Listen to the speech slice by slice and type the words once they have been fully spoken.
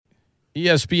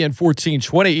ESPN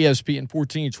 1420,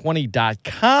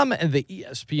 ESPN1420.com, and the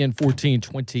ESPN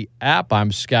 1420 app.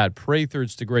 I'm Scott Prather.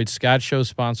 It's the Great Scott Show,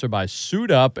 sponsored by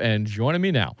Suit Up. And joining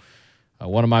me now,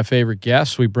 one of my favorite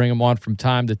guests. We bring him on from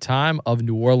time to time, of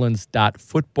New Orleans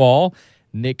Football.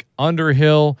 Nick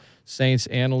Underhill, Saints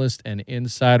analyst and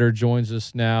insider, joins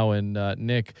us now. And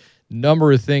Nick,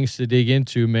 number of things to dig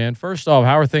into, man. First off,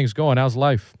 how are things going? How's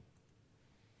life?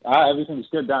 Everything's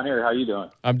good down here. How you doing?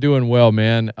 I'm doing well,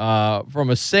 man. From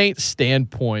a Saints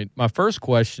standpoint, my first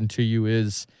question to you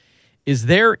is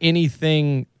there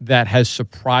anything that has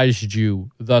surprised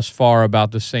you thus far about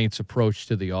the Saints' approach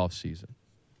to the offseason?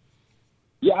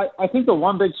 Yeah, I think the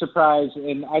one big surprise,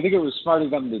 and I think it was smart of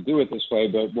them to do it this way,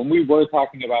 but when we were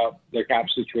talking about their cap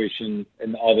situation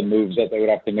and all the moves that they would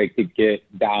have to make to get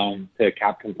down to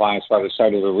cap compliance by the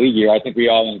start of the league year, I think we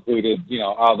all included,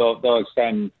 they'll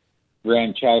extend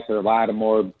Ramczyk or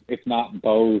Lattimore, if not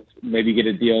both, maybe get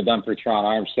a deal done for Tron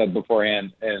Armstead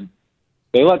beforehand. And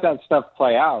they let that stuff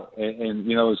play out. And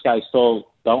those guys still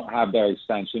don't have their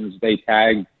extensions. They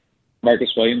tagged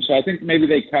Marcus Williams. So I think maybe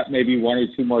they cut maybe one or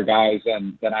two more guys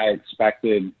than I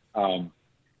expected.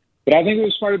 But I think it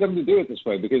was smart of them to do it this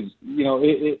way because,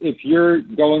 if you're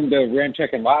going to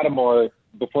Ramczyk and Lattimore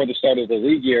before the start of the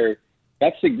league year,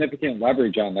 that's significant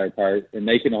leverage on their part, and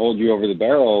they can hold you over the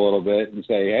barrel a little bit and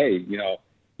say, hey,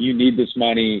 you need this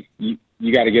money. You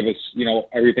got to give us,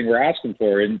 everything we're asking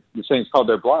for. And the Saints called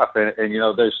their bluff, and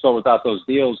they're still without those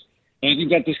deals. And I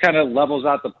think that just kind of levels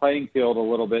out the playing field a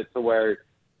little bit to where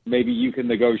maybe you can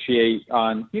negotiate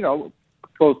on,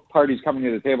 both parties coming to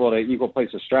the table at an equal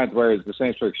place of strength, whereas the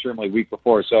Saints were extremely weak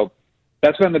before. So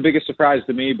that's been the biggest surprise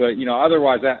to me. But,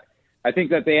 otherwise, I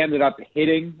think that they ended up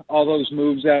hitting all those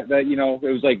moves that it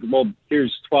was like, well,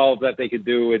 here's 12 that they could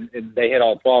do, and they hit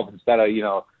all 12 instead of,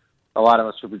 a lot of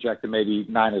us were projecting maybe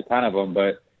 9 or 10 of them.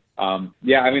 But,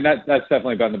 that's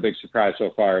definitely been the big surprise so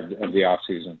far of the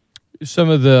offseason. Some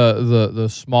of the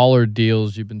smaller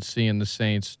deals you've been seeing the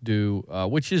Saints do,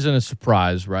 which isn't a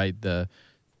surprise, right?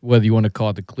 Whether you want to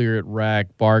call it the clear it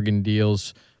rack, bargain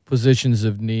deals, positions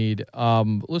of need.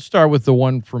 Let's start with the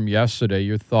one from yesterday.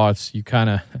 Your thoughts, you kind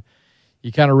of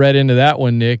read into that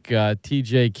one, Nick.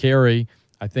 TJ Carey,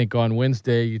 I think on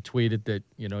Wednesday you tweeted that,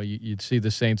 you'd see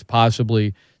the Saints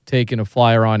possibly taking a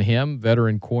flyer on him,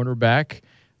 veteran cornerback.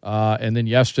 And then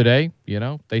yesterday,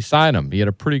 they signed him. He had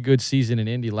a pretty good season in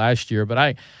Indy last year,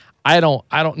 but I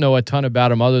don't know a ton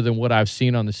about him other than what I've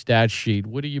seen on the stat sheet.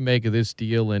 What do you make of this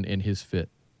deal and his fit?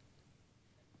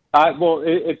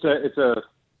 It's a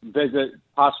visit,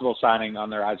 possible signing on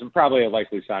their eyes, and probably a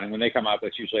likely signing. When they come out,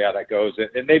 that's usually how that goes.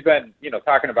 And they've been,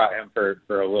 talking about him for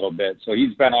a little bit. So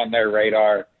he's been on their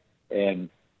radar, and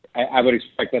I would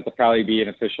expect that to probably be an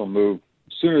official move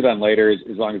sooner than later,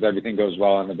 as long as everything goes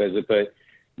well on the visit. But,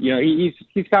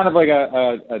 he's kind of like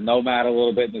a nomad a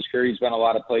little bit in his career. He's been a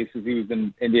lot of places. He was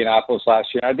in Indianapolis last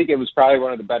year. I think it was probably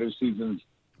one of the better seasons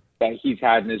that he's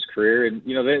had in his career. And,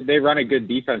 they run a good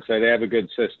defense there. They have a good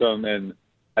system, and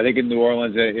I think in New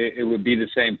Orleans, it would be the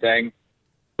same thing.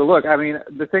 But look,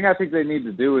 the thing I think they need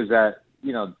to do is that,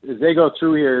 as they go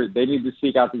through here, they need to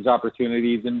seek out these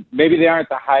opportunities. And maybe they aren't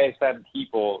the highest end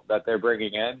people that they're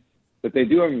bringing in, but they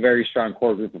do have a very strong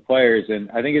core group of players.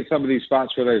 And I think in some of these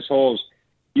spots where there's holes,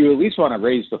 you at least want to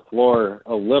raise the floor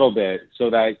a little bit so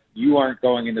that you aren't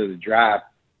going into the draft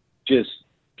just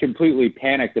completely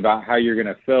panicked about how you're going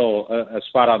to fill a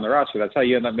spot on the roster. That's how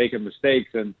you end up making mistakes.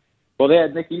 And, well, they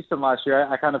had Nick Easton last year.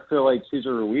 I kind of feel like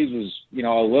Cesar Ruiz was,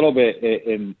 a little bit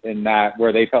in that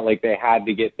where they felt like they had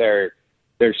to get their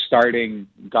starting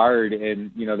guard,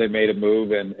 and, they made a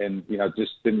move and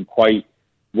just didn't quite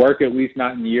work, at least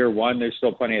not in year one. There's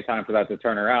still plenty of time for that to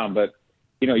turn around. But,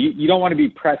 you don't want to be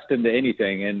pressed into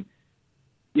anything. And,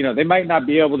 they might not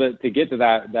be able to get to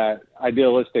that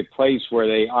idealistic place where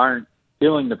they aren't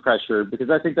feeling the pressure, because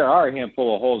I think there are a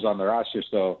handful of holes on the roster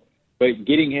still. But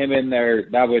getting him in there,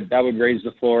 that would raise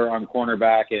the floor on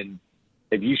cornerback. And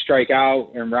if you strike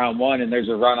out in round one and there's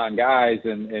a run on guys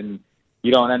and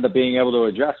you don't end up being able to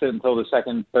address it until the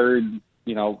second, third,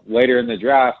 later in the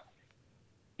draft,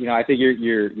 I think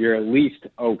you're at least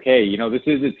okay. This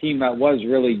is a team that was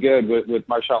really good with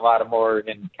Marshawn Lattimore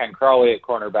and Ken Crawley at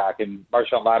cornerback, and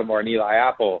Marshawn Lattimore and Eli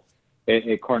Apple at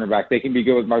cornerback. They can be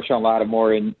good with Marshawn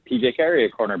Lattimore and TJ Carey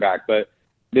at cornerback, but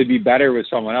they'd be better with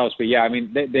someone else. But yeah,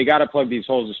 they got to plug these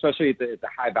holes, especially at the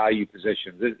high value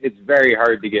positions. It's very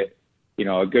hard to get,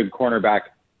 a good cornerback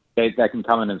that can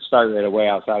come in and start right away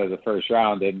outside of the first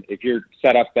round. And if you're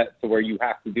set up to where you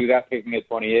have to do that, picking at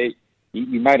 28,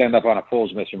 you might end up on a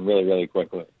fool's mission really, really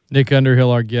quickly. Nick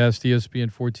Underhill, our guest,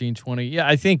 ESPN 1420. Yeah,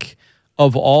 I think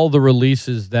of all the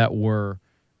releases that were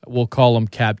we'll call them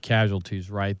cap casualties,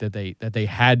 right? That they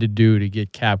had to do to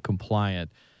get cap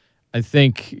compliant. I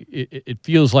think it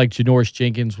feels like Janoris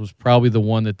Jenkins was probably the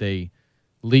one that they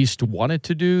least wanted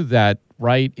to do that,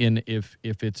 right? In if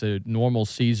it's a normal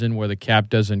season where the cap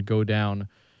doesn't go down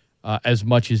as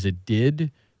much as it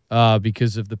did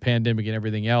because of the pandemic and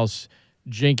everything else,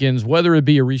 Jenkins, whether it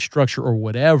be a restructure or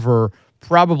whatever,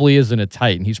 probably isn't a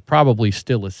Titan. He's probably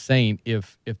still a Saint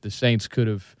if the Saints could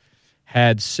have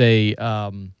had, say,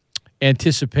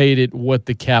 anticipated what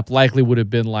the cap likely would have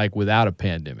been like without a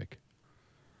pandemic.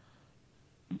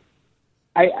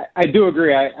 I do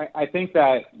agree. I think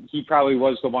that he probably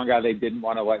was the one guy they didn't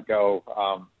want to let go.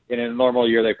 In a normal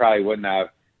year, they probably wouldn't have.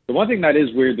 The one thing that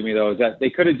is weird to me, though, is that they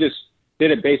could have just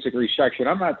did a basic restructure. And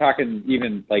I'm not talking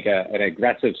even like an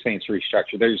aggressive Saints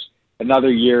restructure. There's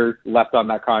another year left on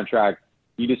that contract.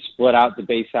 You just split out the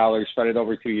base salary, spread it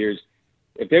over 2 years.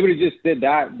 If they would have just did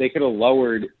that, they could have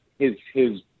lowered his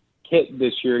kit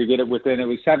this year to get it within. It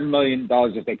was $7 million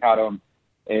if they caught him.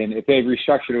 And if they had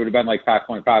restructured, it would have been like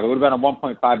 5.5. It would have been a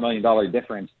 $1.5 million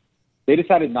difference. They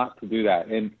decided not to do that.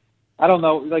 And I don't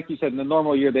know, like you said, in the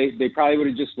normal year, they probably would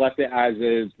have just left it as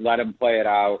is, let him play it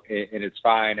out, and it's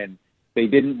fine. And they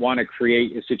didn't want to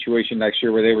create a situation next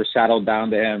year where they were saddled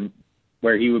down to him,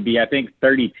 where he would be, I think,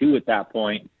 32 at that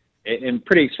point, and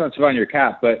pretty expensive on your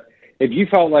cap. But if you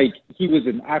felt like he was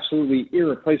an absolutely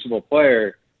irreplaceable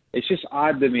player, it's just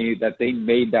odd to me that they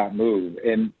made that move.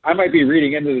 And I might be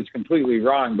reading into this completely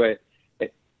wrong, but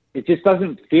it just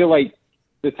doesn't feel like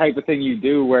the type of thing you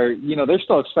do where, they're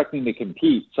still expecting to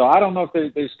compete. So I don't know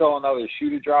if there's still another shoe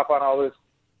to drop on all this,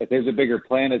 if there's a bigger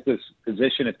plan at this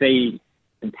position, if they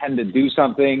intend to do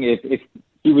something, if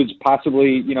he was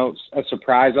possibly, a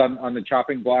surprise on the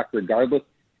chopping block regardless.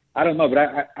 I don't know, but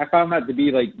I found that to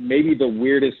be like maybe the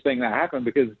weirdest thing that happened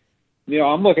because,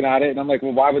 I'm looking at it and I'm like,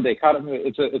 well, why would they cut him?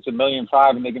 It's $1.5 million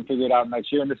and they can figure it out next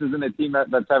year. And this isn't a team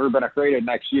that's ever been afraid of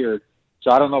next year.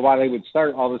 So I don't know why they would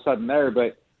start all of a sudden there,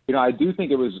 but I do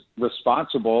think it was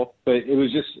responsible, but it was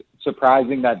just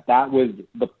surprising that was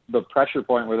the pressure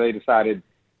point where they decided,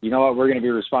 you know what, we're going to be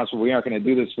responsible. We aren't going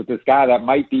to do this with this guy that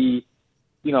might be,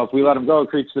 if we let him go, it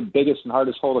creates the biggest and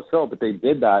hardest hole to fill, but they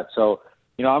did that. So,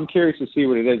 I'm curious to see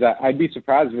what it is. I'd be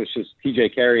surprised if it's just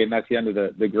TJ Carey and that's the end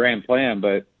of the grand plan,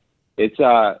 but it's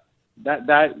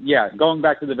going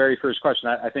back to the very first question,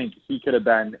 I think he could have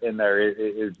been in there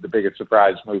is the biggest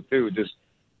surprise move too, just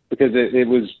because it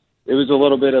was a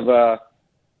little bit of a,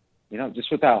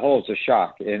 just with that hole, it's a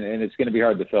shock and it's going to be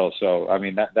hard to fill. So, I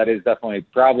mean, that is definitely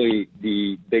probably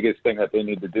the biggest thing that they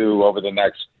need to do over the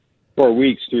next 4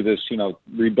 weeks through this,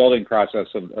 rebuilding process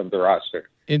of the roster.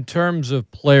 In terms of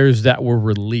players that were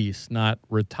released, not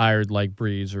retired like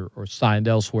Breeze or signed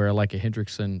elsewhere like a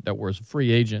Hendrickson that was a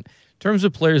free agent, in terms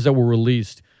of players that were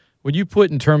released, would you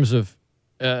put in terms of,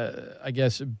 I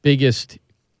guess, biggest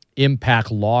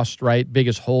impact lost, right?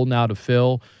 Biggest hole now to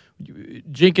fill?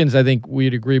 Jenkins, I think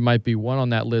we'd agree, might be one on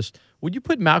that list. Would you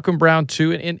put Malcolm Brown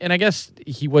too? And I guess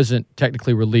he wasn't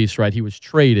technically released, right? He was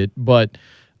traded, but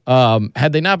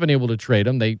had they not been able to trade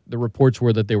him, the reports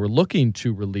were that they were looking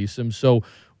to release him. So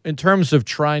in terms of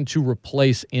trying to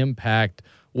replace impact,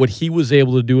 what he was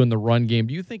able to do in the run game,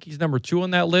 do you think he's number 2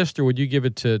 on that list, or would you give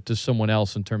it to someone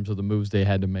else in terms of the moves they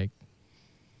had to make?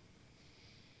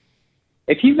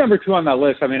 If he's number 2 on that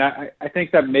list, I mean, I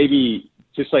think that maybe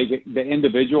just like the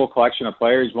individual collection of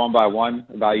players one by one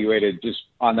evaluated just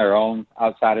on their own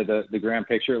outside of the grand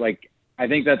picture. Like, I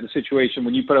think that the situation,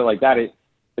 when you put it like that, it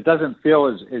doesn't feel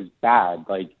as bad.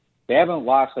 Like, they haven't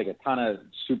lost like a ton of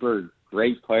super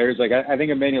great players. Like, I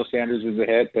think Emmanuel Sanders is a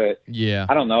hit, but yeah,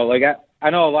 I don't know. Like, I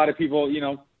know a lot of people,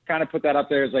 kind of put that up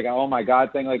there as like, a, oh my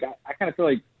God thing. Like, I kind of feel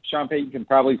like Sean Payton can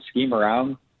probably scheme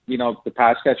around, the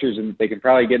pass catchers, and they can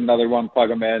probably get another one, plug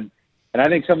them in. And I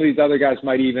think some of these other guys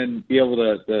might even be able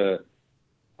to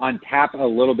untap a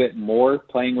little bit more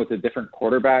playing with a different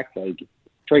quarterback. Like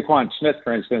Traquan Smith,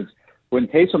 for instance, when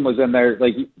Taysom was in there,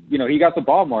 like, he got the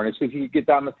ball more, and it's because he could get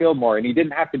down the field more, and he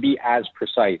didn't have to be as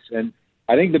precise. And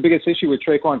I think the biggest issue with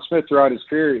Traquan Smith throughout his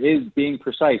career is being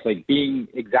precise, like being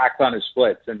exact on his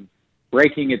splits and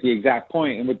breaking at the exact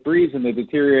point. And with Breeze and the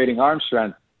deteriorating arm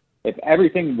strength, if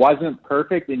everything wasn't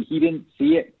perfect and he didn't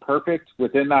see it perfect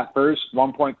within that first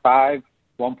 1.5,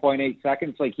 1.8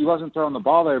 seconds, like he wasn't throwing the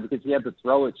ball there because he had to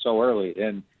throw it so early.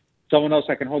 And someone else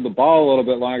that can hold the ball a little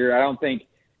bit longer, I don't think,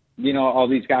 all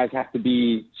these guys have to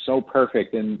be so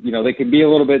perfect, and, they can be a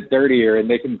little bit dirtier and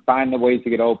they can find the ways to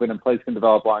get open and plays can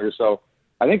develop longer. So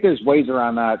I think there's ways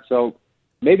around that. So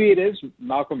maybe it is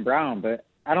Malcolm Brown, but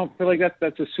I don't feel like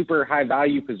that's a super high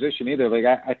value position either. Like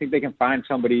I think they can find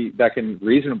somebody that can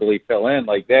reasonably fill in.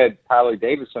 Like they had Tyler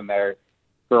Davison there,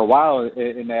 for a while,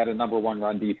 and they had a number one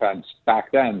run defense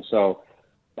back then. So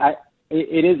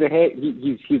it is a hit.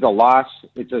 He's a loss.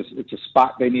 It's a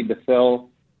spot they need to fill,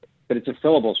 but it's a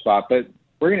fillable spot. But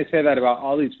we're going to say that about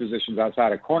all these positions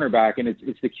outside of cornerback, and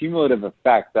it's the cumulative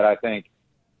effect that I think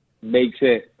makes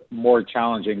it more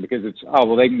challenging, because it's, oh,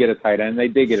 well, they can get a tight end. They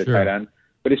did get a tight end.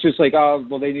 But it's just like, oh,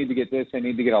 well, they need to get this. They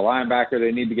need to get a linebacker.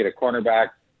 They need to get a cornerback.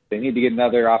 They need to get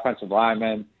another offensive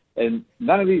lineman. And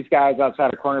none of these guys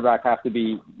outside of cornerback have to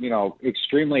be,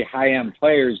 extremely high-end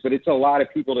players, but it's a lot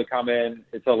of people to come in.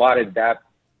 It's a lot of depth.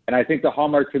 And I think the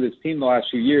hallmark for this team the last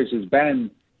few years has been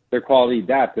their quality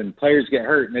depth. And players get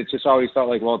hurt, and it just always felt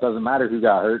like, well, it doesn't matter who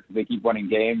got hurt. They keep winning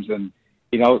games. And,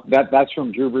 that's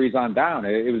from Drew Brees on down.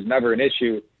 It was never an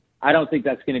issue. I don't think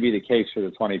that's going to be the case for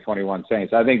the 2021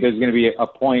 Saints. I think there's going to be a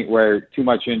point where too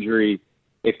much injury,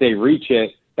 if they reach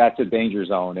it, that's a danger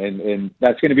zone. And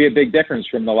that's going to be a big difference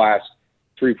from the last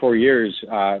 3-4 years,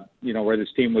 where this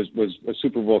team was a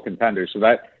Super Bowl contender. So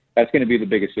that's going to be the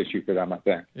biggest issue for them, I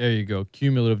think. There you go.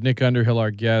 Cumulative. Nick Underhill,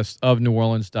 our guest of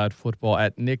NewOrleans.football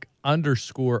at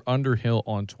Nick_Underhill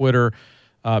on Twitter.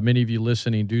 Many of you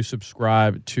listening do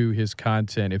subscribe to his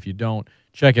content. If you don't,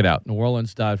 check it out.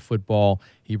 NewOrleans.football.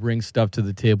 He brings stuff to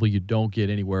the table you don't get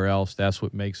anywhere else. That's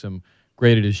what makes him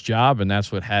great at his job, and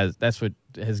that's what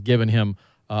has given him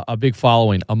a big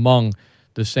following among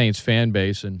the Saints fan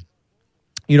base. And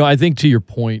I think to your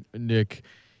point, Nick,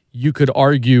 you could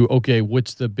argue, okay,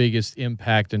 what's the biggest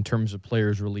impact in terms of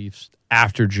players' reliefs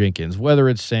after Jenkins, whether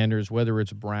it's Sanders, whether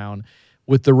it's Brown.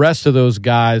 With the rest of those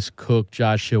guys, Cook,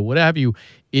 Josh Hill, what have you,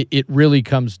 it really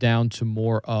comes down to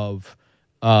more of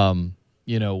a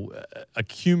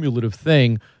cumulative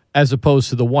thing, as opposed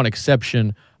to the one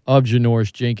exception of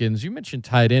Janoris Jenkins. You mentioned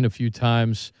tight end a few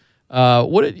times.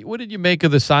 What did you make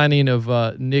of the signing of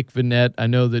Nick Vannett? I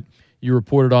know that you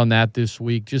reported on that this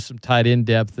week, just some tight end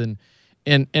depth.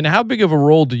 And how big of a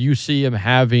role do you see him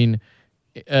having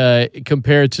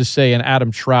compared to, say, an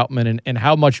Adam Troutman? And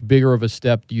how much bigger of a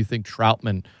step do you think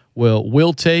Troutman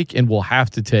will take and will have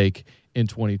to take in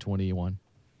 2021?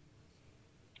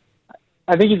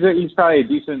 I think he's probably a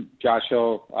decent Josh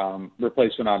Hill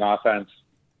replacement on offense.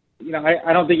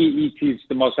 I don't think he's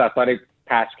the most athletic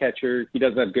pass catcher. He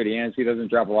doesn't have good hands. He doesn't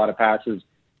drop a lot of passes.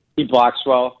 He blocks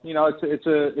well. It's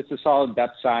a solid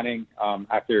depth signing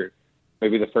after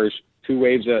maybe the first two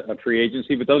waves of free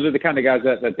agency. But those are the kind of guys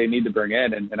that they need to bring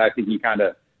in, and I think he kind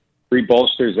of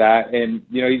rebolsters that. And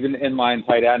he's an inline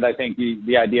tight end. I think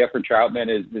the idea for Troutman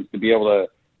is to be able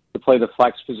to play the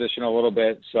flex position a little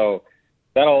bit. So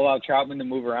that'll allow Troutman to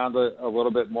move around a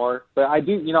little bit more. But I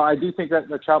do think that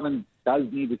Troutman does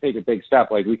need to take a big step.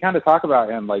 Like, we kind of talk about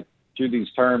him like through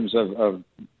these terms of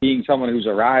being someone who's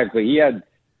arrived, but he had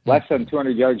less than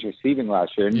 200 yards receiving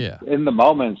last year. And in the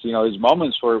moments, his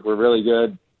moments were really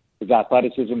good. His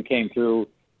athleticism came through.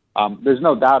 There's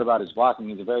no doubt about his blocking.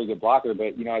 He's a very good blocker.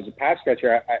 But, as a pass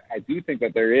catcher, I do think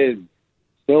that there is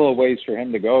still a ways for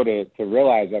him to go to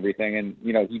realize everything. And,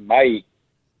 he might.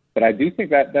 But I do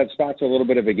think that spot's a little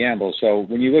bit of a gamble. So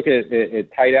when you look at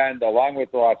tight end, along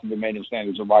with the loss of Emmanuel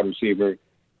Sanders and wide receiver,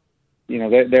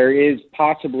 there is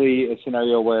possibly a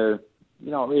scenario where,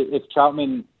 if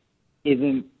Troutman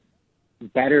isn't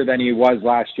better than he was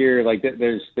last year, like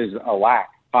there's a lack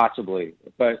possibly.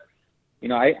 But,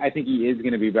 I think he is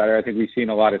going to be better. I think we've seen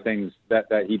a lot of things that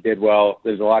he did well.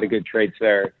 There's a lot of good traits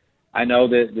there. I know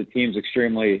that the team's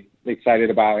extremely excited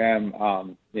about him.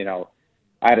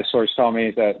 I had a source tell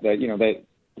me that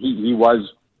he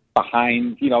was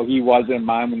behind, he was in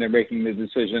mind when they're making the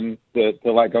decision to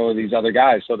let go of these other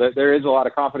guys. So there is a lot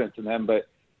of confidence in him, but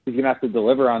he's going to have to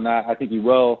deliver on that. I think he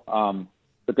will,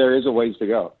 but there is a ways to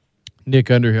go.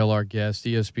 Nick Underhill, our guest,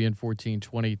 ESPN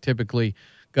 1420. Typically,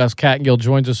 Gus Cattengill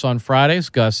joins us on Fridays.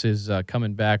 Gus is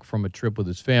coming back from a trip with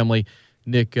his family.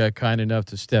 Nick, kind enough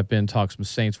to step in, talk some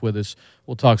Saints with us.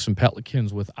 We'll talk some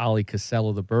Pelicans with Ali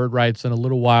Casella, the Bird Rights, in a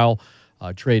little while.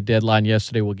 Trade deadline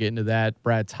yesterday, we'll get into that.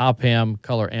 Brad Topham,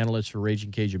 color analyst for Raging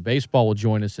Cajun Baseball, will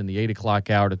join us in the 8 o'clock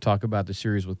hour to talk about the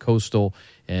series with Coastal,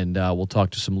 and we'll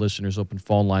talk to some listeners, open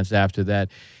phone lines after that.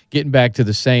 Getting back to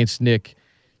the Saints, Nick,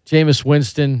 Jameis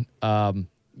Winston,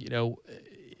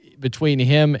 between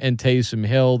him and Taysom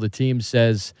Hill, the team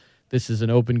says this is an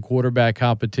open quarterback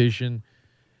competition.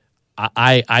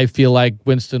 I feel like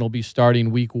Winston will be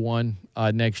starting week 1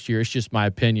 next year. It's just my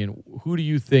opinion. Who do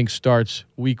you think starts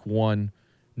week 1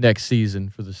 next season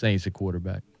for the Saints at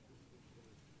quarterback?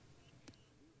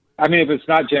 I mean, if it's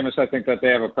not Jameis, I think that they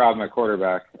have a problem at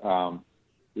quarterback. I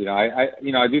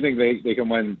do think they can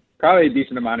win probably a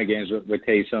decent amount of games with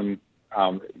Taysom.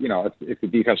 If the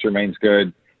defense remains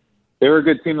good. They were a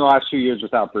good team the last few years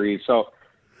without Brees. So,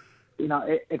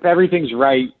 if everything's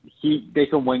right, they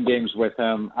can win games with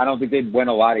him. I don't think they'd win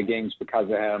a lot of games because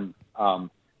of him.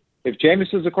 If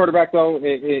Jameis is the quarterback, though,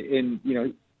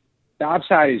 the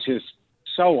upside is just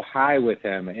so high with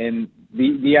him, and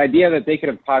the idea that they could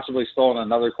have possibly stolen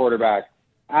another quarterback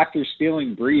after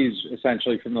stealing Breeze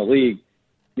essentially from the league,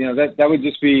 that would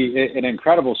just be an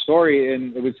incredible story,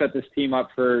 and it would set this team up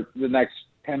for the next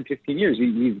 10, 15 years.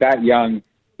 He's that young.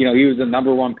 He was the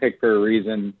number one pick for a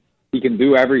reason. He can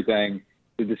do everything.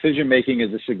 The decision-making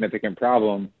is a significant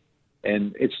problem,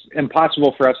 and it's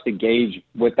impossible for us to gauge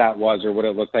what that was or what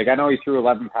it looked like. I know he threw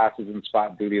 11 passes in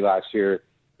spot duty last year.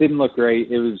 Didn't look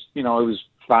great. It was, it was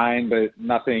fine, but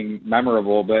nothing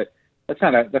memorable. But that's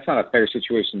not a fair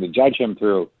situation to judge him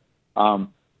through.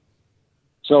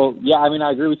 So yeah,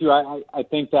 I agree with you. I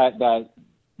think that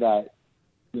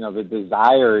the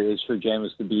desire is for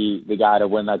Jameis to be the guy to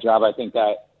win that job. I think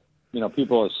that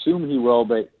people assume he will,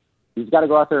 but he's got to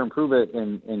go out there and prove it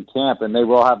in camp, and they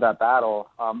will have that battle.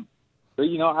 But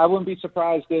I wouldn't be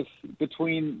surprised if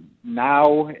between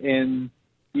now and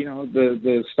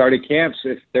the start of camps,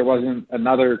 if there wasn't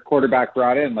another quarterback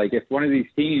brought in. Like if one of these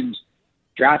teams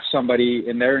drafts somebody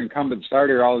and their incumbent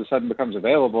starter all of a sudden becomes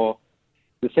available,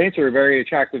 the Saints are a very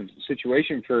attractive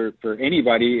situation for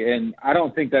anybody. And I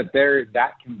don't think that they're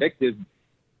that convicted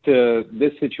to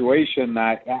this situation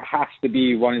that it has to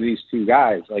be one of these two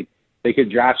guys. Like they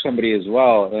could draft somebody as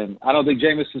well. And I don't think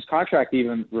Jameis's contract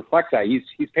even reflects that.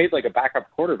 He's paid like a backup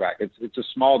quarterback. It's a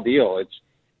small deal. It's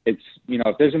if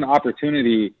there's an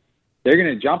opportunity, they're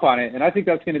going to jump on it. And I think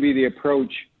that's going to be the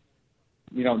approach,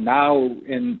 now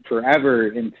and forever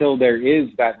until there is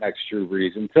that next Drew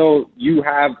Brees. Until you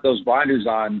have those blinders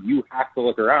on, you have to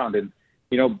look around. And,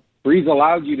 Brees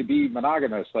allowed you to be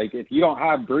monogamous. Like if you don't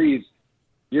have Brees,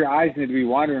 your eyes need to be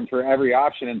wandering for every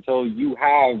option until you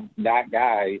have that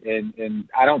guy. And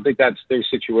I don't think that's their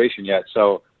situation yet.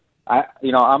 So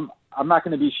I'm not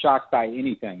going to be shocked by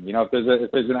anything.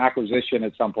 If there's an acquisition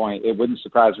at some point, it wouldn't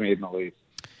surprise me in the least.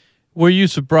 Were you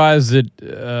surprised at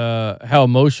how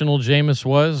emotional Jameis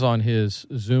was on his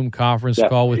Zoom conference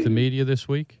call with the media this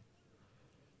week?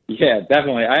 Yeah,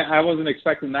 definitely. I wasn't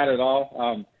expecting that at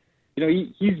all.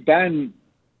 He's been.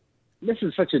 This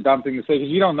is such a dumb thing to say because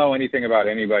you don't know anything about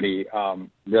anybody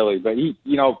really. But he,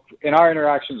 in our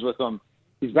interactions with him,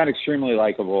 he's been extremely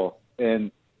likable.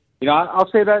 And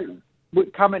I'll say that.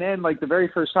 Coming in, like the very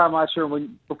first time last year,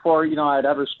 before I had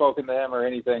ever spoken to him or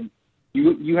anything,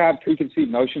 you have preconceived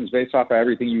notions based off of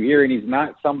everything you hear, and he's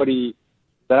not somebody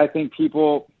that I think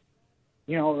people,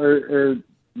 are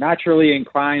naturally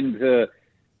inclined to.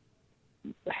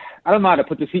 I don't know how to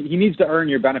put this. He needs to earn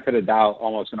your benefit of doubt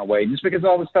almost in a way, just because of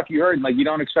all the stuff you heard. Like you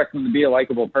don't expect him to be a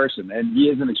likable person, and he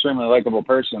is an extremely likable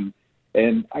person.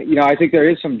 And I think there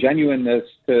is some genuineness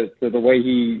to the way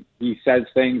he says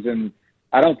things, and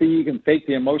I don't think you can fake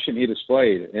the emotion he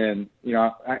displayed. And,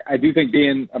 I do think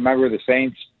being a member of the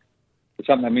Saints is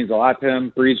something that means a lot to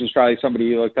him. Breeze was probably somebody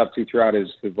he looked up to throughout his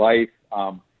life.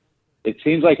 It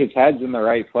seems like his head's in the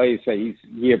right place, that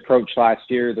he approached last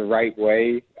year the right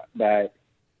way, that,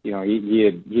 he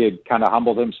had kind of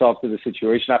humbled himself to the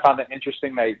situation. I found it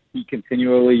interesting that he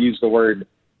continually used the word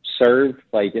serve,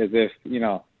 like as if,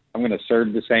 I'm going to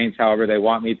serve the Saints however they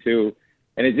want me to.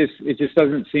 And it just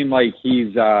doesn't seem like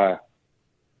he's,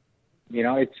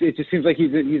 it just seems like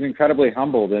he's incredibly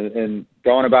humbled and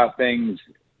going about things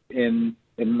in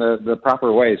the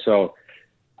proper way. So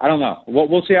I don't know.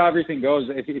 We'll see how everything goes.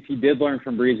 If he did learn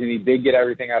from Breeze and he did get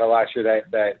everything out of last year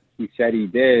that he said he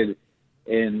did,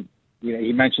 and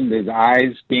he mentioned his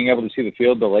eyes being able to see the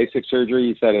field, the LASIK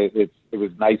surgery. He said it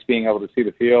was nice being able to see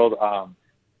the field.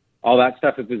 All that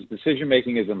stuff. If his decision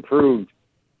making is improved,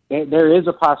 there is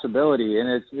a possibility,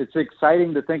 and it's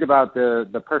exciting to think about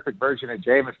the perfect version of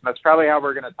Jameis. That's probably how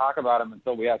we're going to talk about him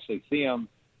until we actually see him.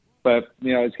 But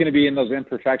it's going to be in those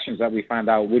imperfections that we find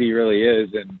out what he really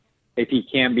is, and if he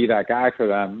can be that guy for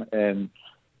them. And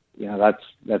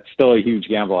that's still a huge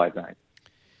gamble, I think.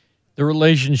 The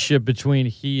relationship between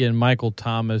he and Michael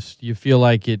Thomas, do you feel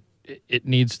like it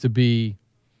needs to be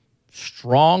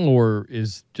strong, or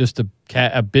is just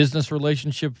a business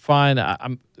relationship fine?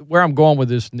 Where I'm going with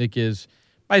this, Nick, is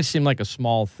might seem like a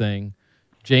small thing.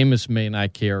 Jameis may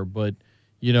not care, but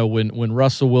when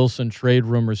Russell Wilson trade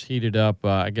rumors heated up,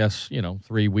 I guess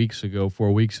 4 weeks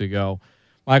ago,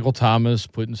 Michael Thomas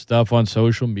putting stuff on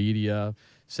social media,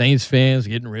 Saints fans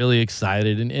getting really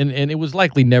excited, and it was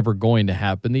likely never going to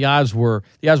happen. The odds were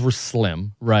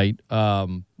slim, right?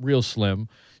 Real slim.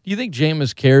 Do you think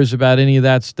Jameis cares about any of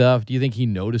that stuff? Do you think he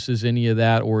notices any of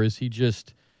that, or is he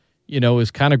just,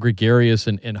 is kind of gregarious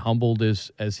and humbled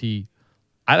as he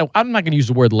I'm not going to use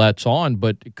the word lets on,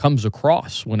 but it comes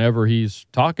across whenever he's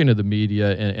talking to the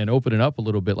media and opening up a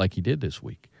little bit like he did this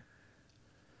week.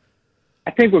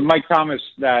 I think with Mike Thomas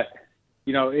that,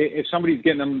 if somebody's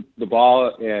getting him the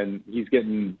ball and he's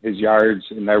getting his yards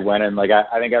and they're winning, like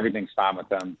I think everything's fine with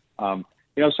them.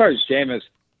 As far as Jameis,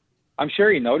 I'm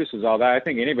sure he notices all that. I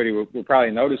think anybody will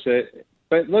probably notice it.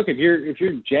 But look, if you're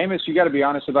Jameis, you got to be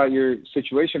honest about your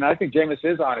situation. I think Jameis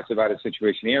is honest about his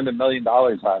situation. He earned $1 million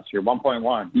last year,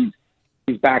 1.1.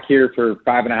 He's back here for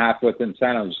 5.5 with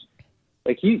incentives.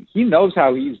 Like he knows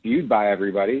how he's viewed by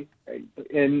everybody.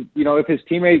 And if his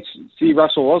teammates see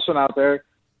Russell Wilson out there,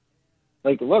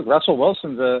 like, look, Russell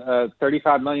Wilson's a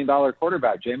 $35 million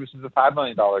quarterback. Jameis is a $5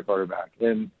 million quarterback,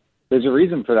 and there's a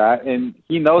reason for that. And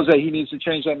he knows that he needs to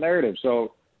change that narrative.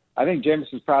 So I think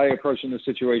Jameis is probably approaching the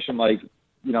situation like,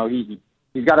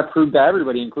 he's got to prove to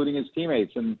everybody, including his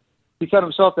teammates. And he said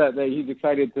himself that he's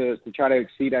excited to try to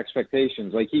exceed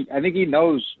expectations. Like I think he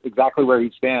knows exactly where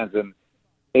he stands. And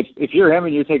if you're him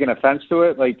and you're taking offense to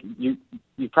it, like you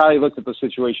probably looked at the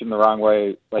situation the wrong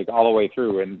way, like all the way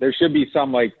through. And there should be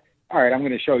some like, all right, I'm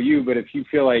going to show you. But if you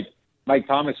feel like Mike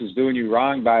Thomas is doing you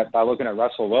wrong by looking at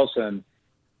Russell Wilson,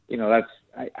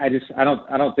 I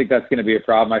don't think that's going to be a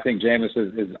problem. I think Jameis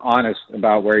is honest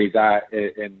about where he's at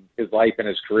in his life and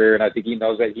his career, and I think he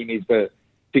knows that he needs to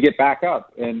get back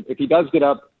up. And if he does get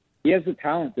up, he has the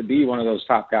talent to be one of those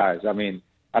top guys. I mean,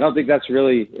 I don't think that's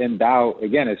really in doubt.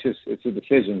 Again, it's the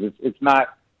decisions. It's not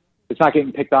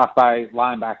getting picked off by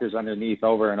linebackers underneath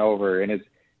over and over, and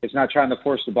it's not trying to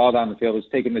force the ball down the field. It's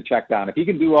taking the check down. If he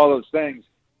can do all those things,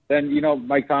 then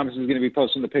Mike Thomas is going to be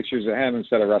posting the pictures of him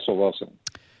instead of Russell Wilson.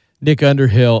 Nick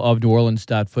Underhill of New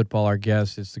Orleans.football, our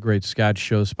guest. It's the Great Scott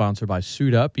Show, sponsored by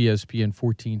Suit Up, ESPN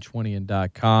 1420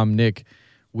 and .com. Nick,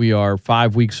 we are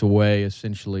 5 weeks away,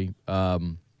 essentially,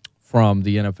 from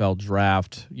the NFL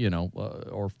draft,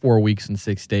 or 4 weeks and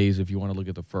 6 days if you want to look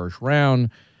at the first round.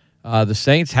 The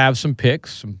Saints have some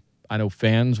picks. I know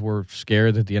fans were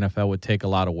scared that the NFL would take a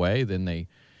lot away. Then they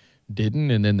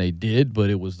didn't, and then they did, but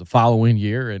it was the following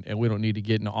year, and we don't need to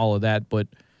get into all of that. But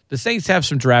the Saints have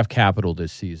some draft capital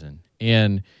this season.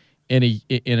 And in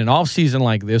an offseason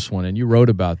like this one, and you wrote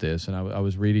about this, and I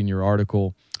was reading your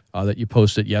article that you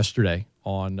posted yesterday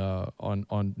on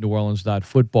New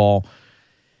Orleans.football.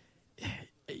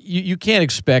 You can't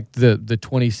expect the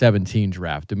 2017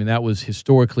 draft. I mean, that was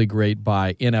historically great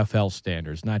by NFL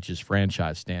standards, not just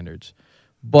franchise standards.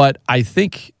 But I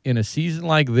think in a season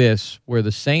like this, where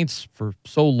the Saints for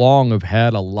so long have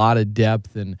had a lot of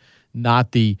depth and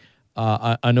not the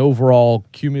an overall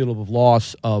cumulative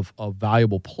loss of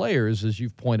valuable players, as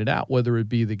you've pointed out, whether it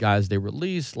be the guys they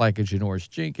released, like a Janoris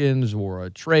Jenkins, or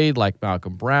a trade like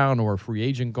Malcolm Brown, or a free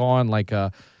agent gone like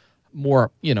a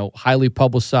more, highly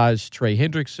publicized Trey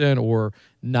Hendrickson, or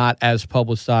not as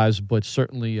publicized, but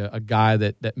certainly a guy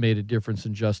that made a difference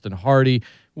in Justin Hardy.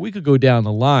 We could go down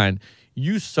the line.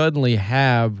 You suddenly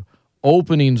have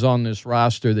openings on this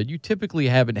roster that you typically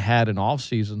haven't had in off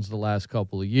seasons the last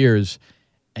couple of years,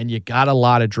 and you got a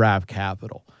lot of draft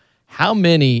capital. How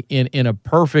many in a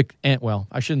perfect, well,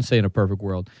 I shouldn't say in a perfect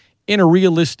world, in a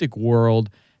realistic world,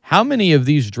 how many of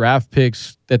these draft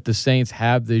picks that the Saints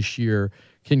have this year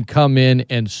can come in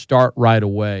and start right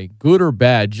away, good or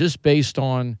bad, just based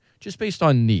on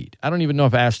need? I don't even know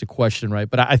if I asked the question right,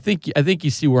 but I think you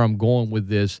see where I'm going with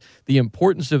this, the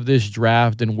importance of this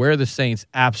draft and where the Saints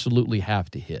absolutely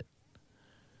have to hit.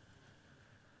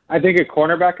 I think a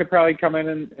cornerback could probably come in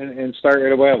and start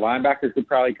right away. A linebacker could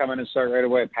probably come in and start right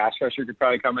away. A pass rusher could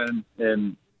probably come in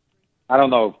and, I don't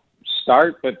know,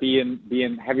 start, but be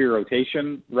in heavy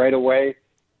rotation right away.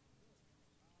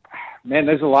 Man,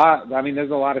 there's a lot. I mean, there's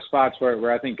a lot of spots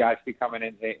where I think guys could come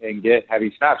in and get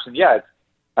heavy snaps. And yeah,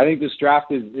 I think this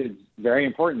draft is very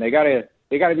important. They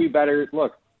gotta be better.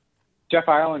 Look, Jeff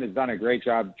Ireland has done a great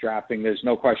job drafting. There's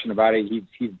no question about it.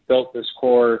 He's built this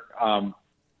core.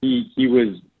 He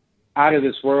was out of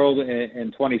this world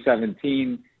in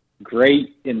 2017.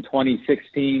 Great in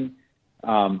 2016.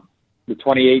 The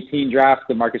 2018 draft,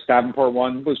 the Marcus Davenport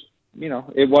one was,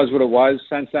 it was what it was.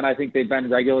 Since then, I think they've been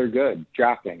regular good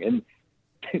drafting. And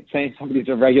saying somebody's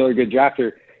a regular good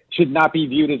drafter should not be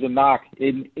viewed as a knock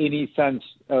in any sense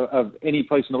of any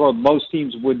place in the world. Most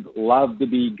teams would love to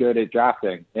be good at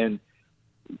drafting.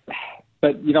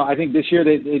 But I think this year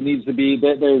it needs to be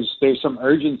that there's some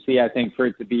urgency, I think, for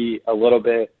it to be a little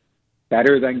bit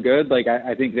better than good. Like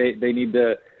I think they need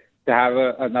to have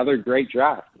another great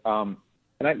draft. And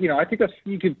I think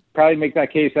you could probably make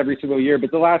that case every single year, but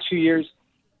the last few years,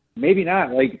 maybe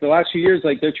not. Like the last few years,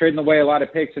 like they're trading away a lot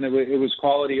of picks, and it was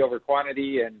quality over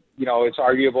quantity, and it's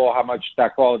arguable how much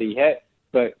that quality hit.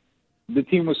 But the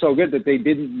team was so good that they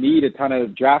didn't need a ton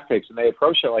of draft picks, and they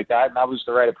approached it like that, and that was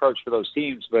the right approach for those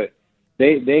teams. But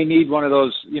they need one of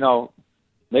those,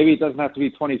 maybe it doesn't have to be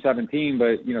 2017,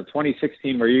 but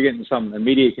 2016, where you're getting some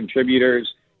immediate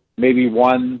contributors, maybe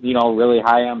one really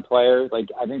high end player. Like,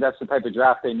 I think that's the type of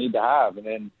draft they need to have. And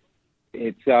then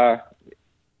it's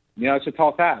it's a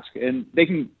tall task, and they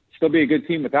can still be a good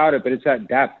team without it, but it's that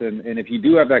depth. And if you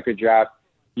do have that good draft,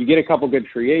 you get a couple good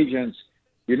free agents,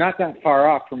 you're not that far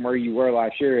off from where you were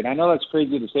last year. And I know that's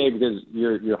crazy to say because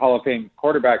your Hall of Fame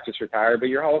quarterback just retired, but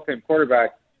your Hall of Fame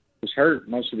quarterback was hurt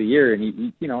most of the year,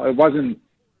 and it wasn't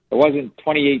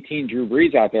 2018 Drew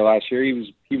Brees out there last year.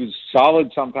 He was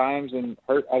solid sometimes and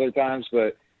hurt other times,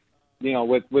 but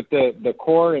with the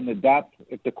core and the depth,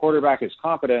 if the quarterback is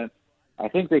competent, I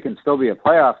think they can still be a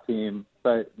playoff team.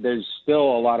 But there's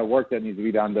still a lot of work that needs to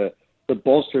be done to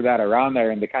bolster that around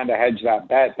there and to kind of hedge that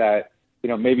bet that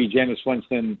maybe Jameis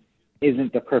Winston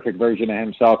isn't the perfect version of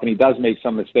himself, and he does make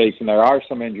some mistakes, and there are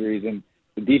some injuries, and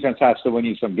the defense has to win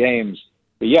you some games.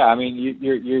 But yeah, I mean,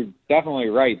 you're definitely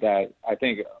right that I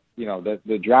think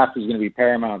the draft is going to be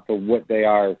paramount for what they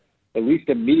are, at least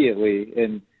immediately,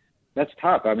 and that's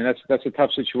tough. I mean, that's a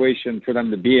tough situation for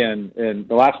them to be in. And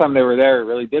the last time they were there, it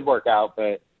really did work out,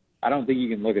 but I don't think you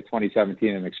can look at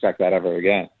 2017 and expect that ever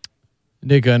again.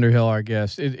 Nick Underhill, our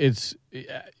guest. It's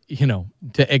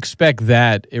to expect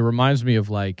that, it reminds me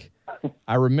of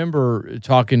I remember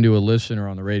talking to a listener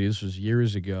on the radio. This was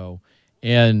years ago.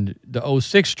 And the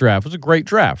 06 draft was a great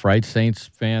draft, right? Saints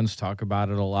fans talk about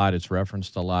it a lot. It's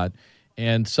referenced a lot.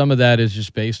 And some of that is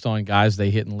just based on guys they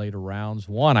hit in later rounds.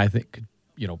 One, I think, could,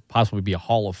 possibly be a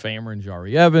Hall of Famer in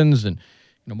Jari Evans and,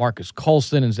 Marcus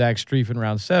Colston and Zach Strief in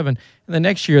round 7. And the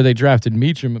next year they drafted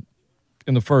Meacham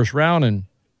in the first round. And,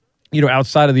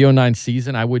 outside of the 09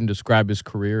 season, I wouldn't describe his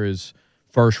career as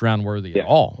first-round worthy at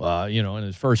all. And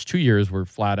his first 2 years were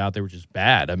flat out. They were just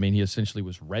bad. I mean, he essentially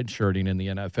was redshirting in the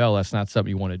NFL. That's not something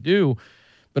you want to do.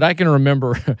 But I can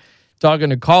remember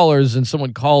talking to callers, and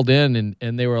someone called in,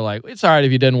 and they were like, it's all right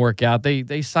if he didn't work out.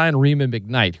 They signed Riemann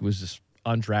McKnight, who was this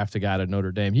undrafted guy at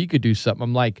Notre Dame. He could do something.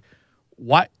 I'm like,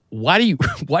 why do you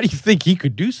think he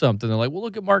could do something? They're like, well,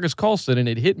 look at Marcus Colston. And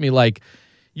it hit me like,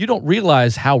 you don't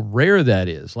realize how rare that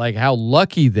is, like how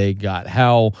lucky they got,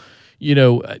 how –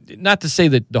 not to say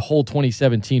that the whole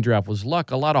 2017 draft was luck.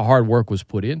 A lot of hard work was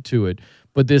put into it.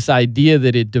 But this idea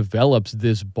that it develops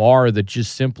this bar that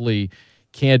just simply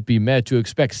can't be met, to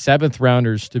expect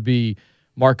seventh-rounders to be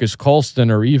Marcus Colston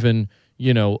or even,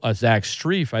 a Zach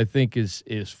Strief, I think is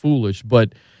foolish.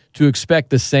 But to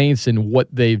expect the Saints and what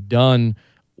they've done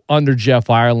under Jeff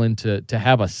Ireland to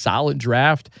have a solid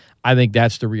draft, I think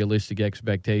that's the realistic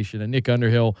expectation. And Nick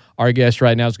Underhill, our guest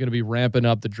right now, is going to be ramping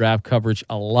up the draft coverage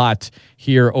a lot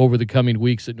here over the coming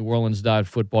weeks at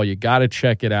NewOrleans.football. You got to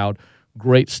check it out.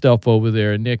 Great stuff over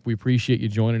there. And Nick, we appreciate you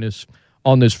joining us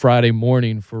on this Friday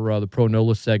morning for the Pro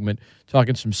Nola segment,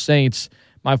 talking some Saints.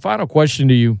 My final question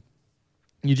to you,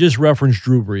 you just referenced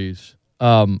Drew Brees.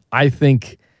 I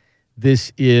think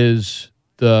this is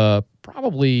the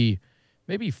probably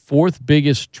maybe fourth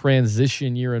biggest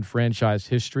transition year in franchise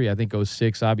history. I think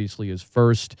 06 obviously is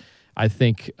first. I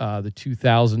think the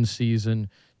 2000 season,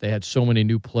 they had so many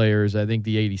new players. I think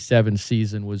the 87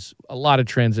 season was a lot of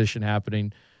transition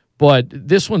happening. But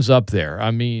this one's up there.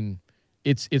 I mean,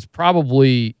 it's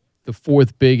probably the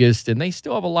fourth biggest, and they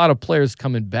still have a lot of players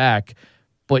coming back,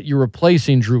 but you're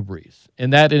replacing Drew Brees.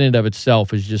 And that in and of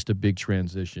itself is just a big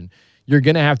transition. You're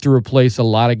going to have to replace a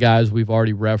lot of guys we've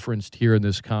already referenced here in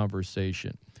this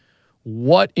conversation.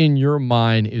 What, in your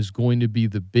mind, is going to be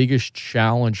the biggest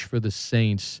challenge for the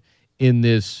Saints in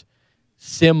this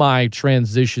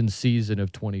semi-transition season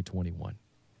of 2021?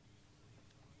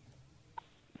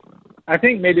 I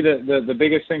think maybe the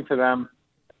biggest thing for them,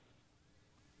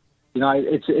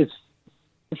 it's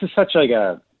this is such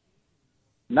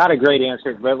not a great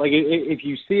answer, but if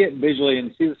you see it visually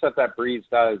and see the stuff that Brees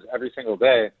does every single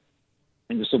day,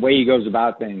 and just the way he goes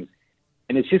about things.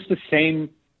 And it's just the same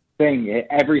thing at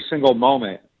every single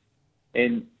moment.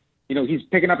 And, he's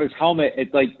picking up his helmet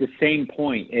at the same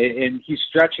point, and he's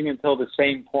stretching until the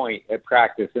same point at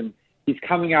practice. And he's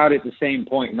coming out at the same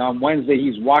point. And on Wednesday,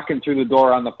 he's walking through the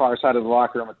door on the far side of the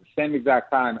locker room at the same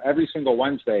exact time every single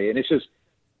Wednesday. And it's just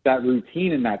that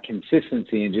routine and that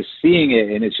consistency and just seeing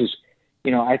it. And it's just,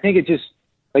 I think it just,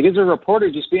 as a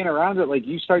reporter, just being around it,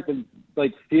 you start to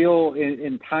feel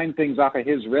and time things off of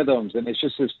his rhythms, and it's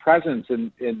just his presence.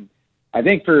 And I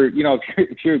think for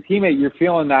if you're a teammate, you're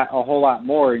feeling that a whole lot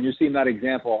more, and you're seeing that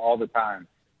example all the time.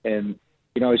 And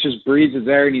it's just Brees is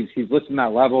there, and he's lifting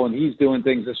that level, and he's doing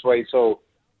things this way, so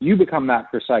you become that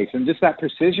precise. And just that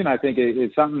precision, I think,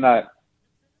 is something that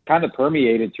kind of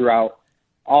permeated throughout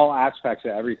all aspects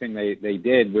of everything they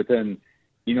did within,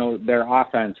 their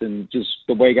offense, and just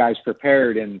the way guys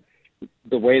prepared and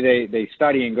the way they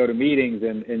study and go to meetings,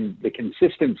 and the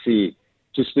consistency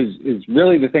just is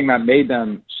really the thing that made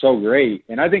them so great.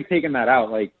 And I think taking that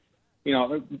out, like,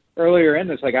 earlier in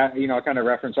this, like, I kind of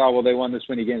referenced, oh, well, they won this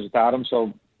many games without him,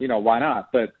 so, why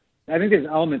not? But I think there's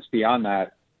elements beyond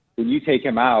that. When you take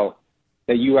him out,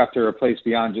 that you have to replace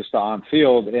beyond just the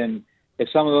on-field. And if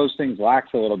some of those things lacks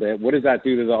a little bit, what does that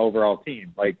do to the overall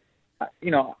team? Like, I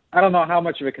don't know how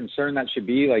much of a concern that should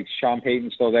be. Like, Sean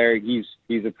Payton's still there. He's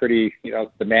a pretty,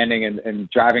 demanding and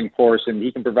driving force, and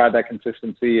he can provide that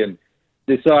consistency. And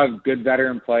they still have good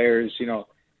veteran players.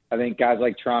 I think guys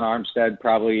like Tron Armstead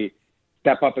probably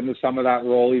step up into some of that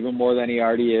role even more than he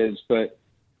already is. But,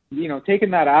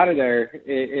 taking that out of there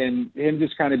and him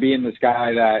just kind of being this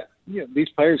guy that, these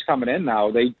players coming in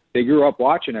now, they grew up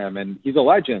watching him, and he's a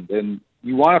legend, and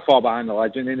you want to fall behind the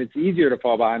legend, and it's easier to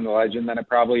fall behind the legend than it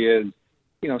probably is,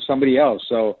 somebody else.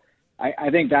 So I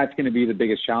think that's going to be the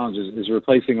biggest challenge is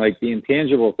replacing, like, the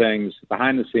intangible things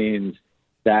behind the scenes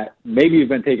that maybe you've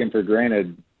been taken for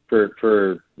granted for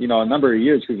a number of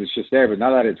years because it's just there. But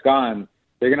now that it's gone,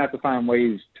 they're going to have to find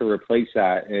ways to replace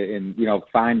that and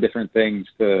find different things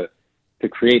to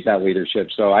create that leadership.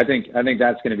 So I think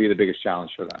that's going to be the biggest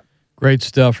challenge for them. Great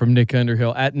stuff from Nick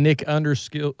Underhill at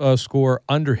Nick_Underhill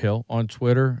on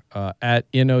Twitter,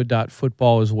 at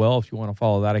inno.football as well. If you want to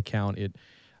follow that account, it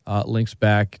links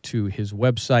back to his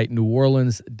website,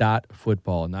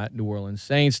 neworleans.football, not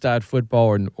neworleanssaints.football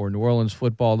or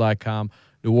neworleansfootball.com,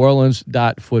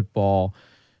 neworleans.football.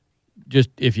 Just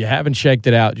if you haven't checked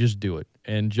it out, just do it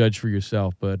and judge for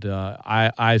yourself. But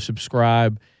I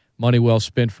subscribe. Money well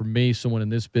spent for me, someone in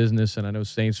this business, and I know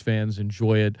Saints fans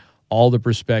enjoy it. All the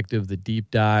perspective, the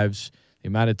deep dives, the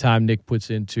amount of time Nick puts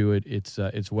into it,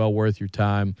 it's well worth your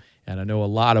time. And I know a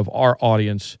lot of our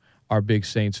audience are big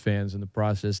Saints fans in the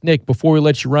process. Nick, before we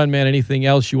let you run, man, anything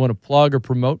else you want to plug or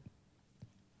promote?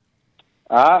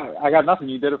 I got nothing.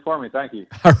 You did it for me. Thank you.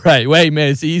 All right. Wait, man,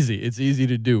 it's easy. It's easy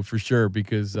to do for sure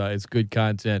because it's good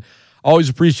content. Always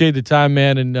appreciate the time,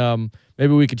 man, and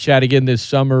maybe we could chat again this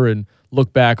summer and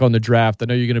look back on the draft. I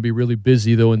know you're going to be really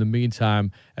busy, though, in the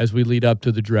meantime, as we lead up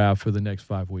to the draft for the next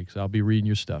 5 weeks. I'll be reading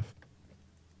your stuff.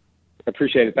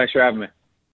 Appreciate it. Thanks for having me.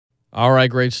 All right,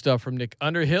 great stuff from Nick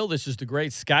Underhill. This is the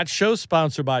Great Scott Show,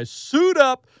 sponsored by Suit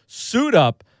Up. Suit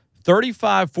Up,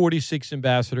 3546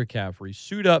 Ambassador Caffrey.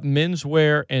 Suit Up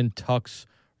menswear and tux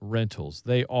rentals.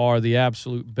 They are the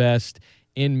absolute best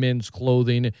in men's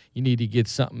clothing. You need to get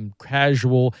something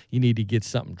casual. You need to get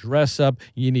something dress up.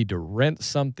 You need to rent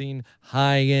something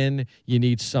high end. You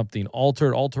need something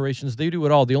alterations. They do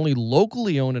it all. The only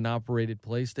locally owned and operated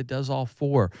place that does all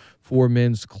four for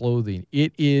men's clothing.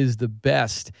 It is the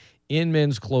best in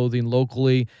men's clothing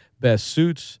locally. Best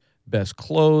suits, best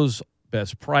clothes,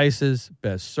 best prices,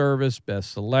 best service,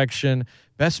 best selection,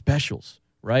 best specials.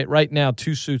 Right now,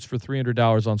 2 suits for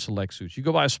 $300 on select suits. You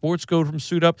go buy a sports coat from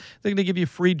Suit Up, they're going to give you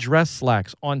free dress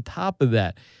slacks. On top of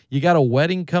that, you got a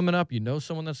wedding coming up. You know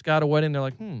someone that's got a wedding. They're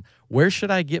like, where should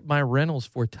I get my rentals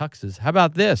for tuxes? How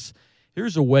about this?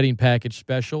 Here's a wedding package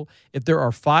special. If there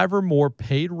are 5 or more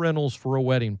paid rentals for a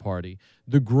wedding party,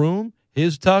 the groom,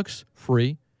 his tux,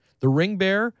 free. The ring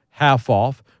bearer, half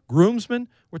off. Groomsmen,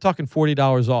 we're talking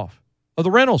 $40 off of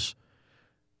the rentals.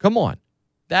 Come on.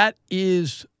 That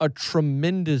is a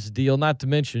tremendous deal, not to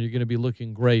mention you're going to be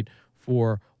looking great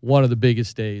for one of the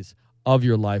biggest days of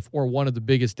your life or one of the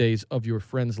biggest days of your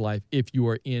friend's life if you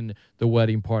are in the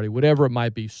wedding party, whatever it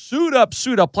might be. Suit Up,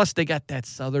 Suit Up. Plus, they got that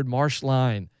Southern Marsh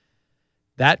line,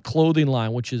 that clothing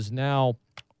line, which is now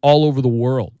all over the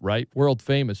world, right? World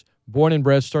famous. Born and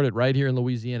bred, started right here in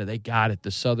Louisiana. They got it,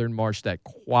 the Southern Marsh, that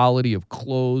quality of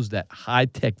clothes, that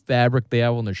high-tech fabric they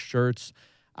have on their shirts.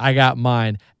 I got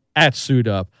mine at Suit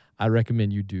Up. I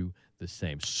recommend you do the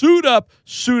same. Suit Up,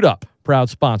 proud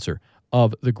sponsor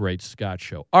of the Great Scott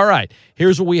Show. All right,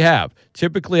 here's what we have.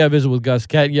 Typically, I visit with Gus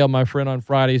Cattengill, my friend, on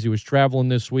Fridays. He was traveling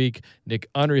this week. Nick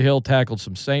Underhill tackled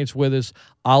some Saints with us.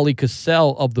 Ali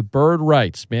Cassell of the Bird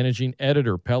Rights, managing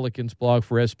editor, Pelicans blog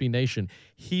for SB Nation.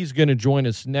 He's going to join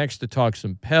us next to talk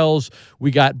some Pels.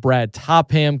 We got Brad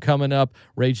Topham coming up,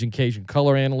 Raging Cajun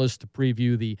color analyst, to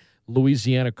preview the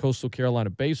Louisiana Coastal Carolina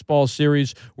baseball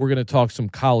series. We're going to talk some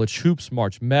college hoops,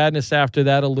 March Madness after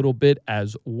that a little bit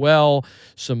as well.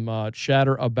 Some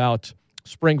chatter about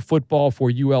spring football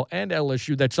for UL and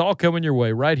LSU. That's all coming your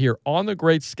way right here on The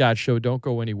Great Scott Show. Don't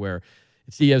go anywhere.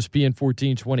 It's ESPN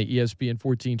 1420,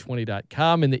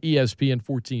 ESPN1420.com, and the ESPN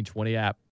 1420 app.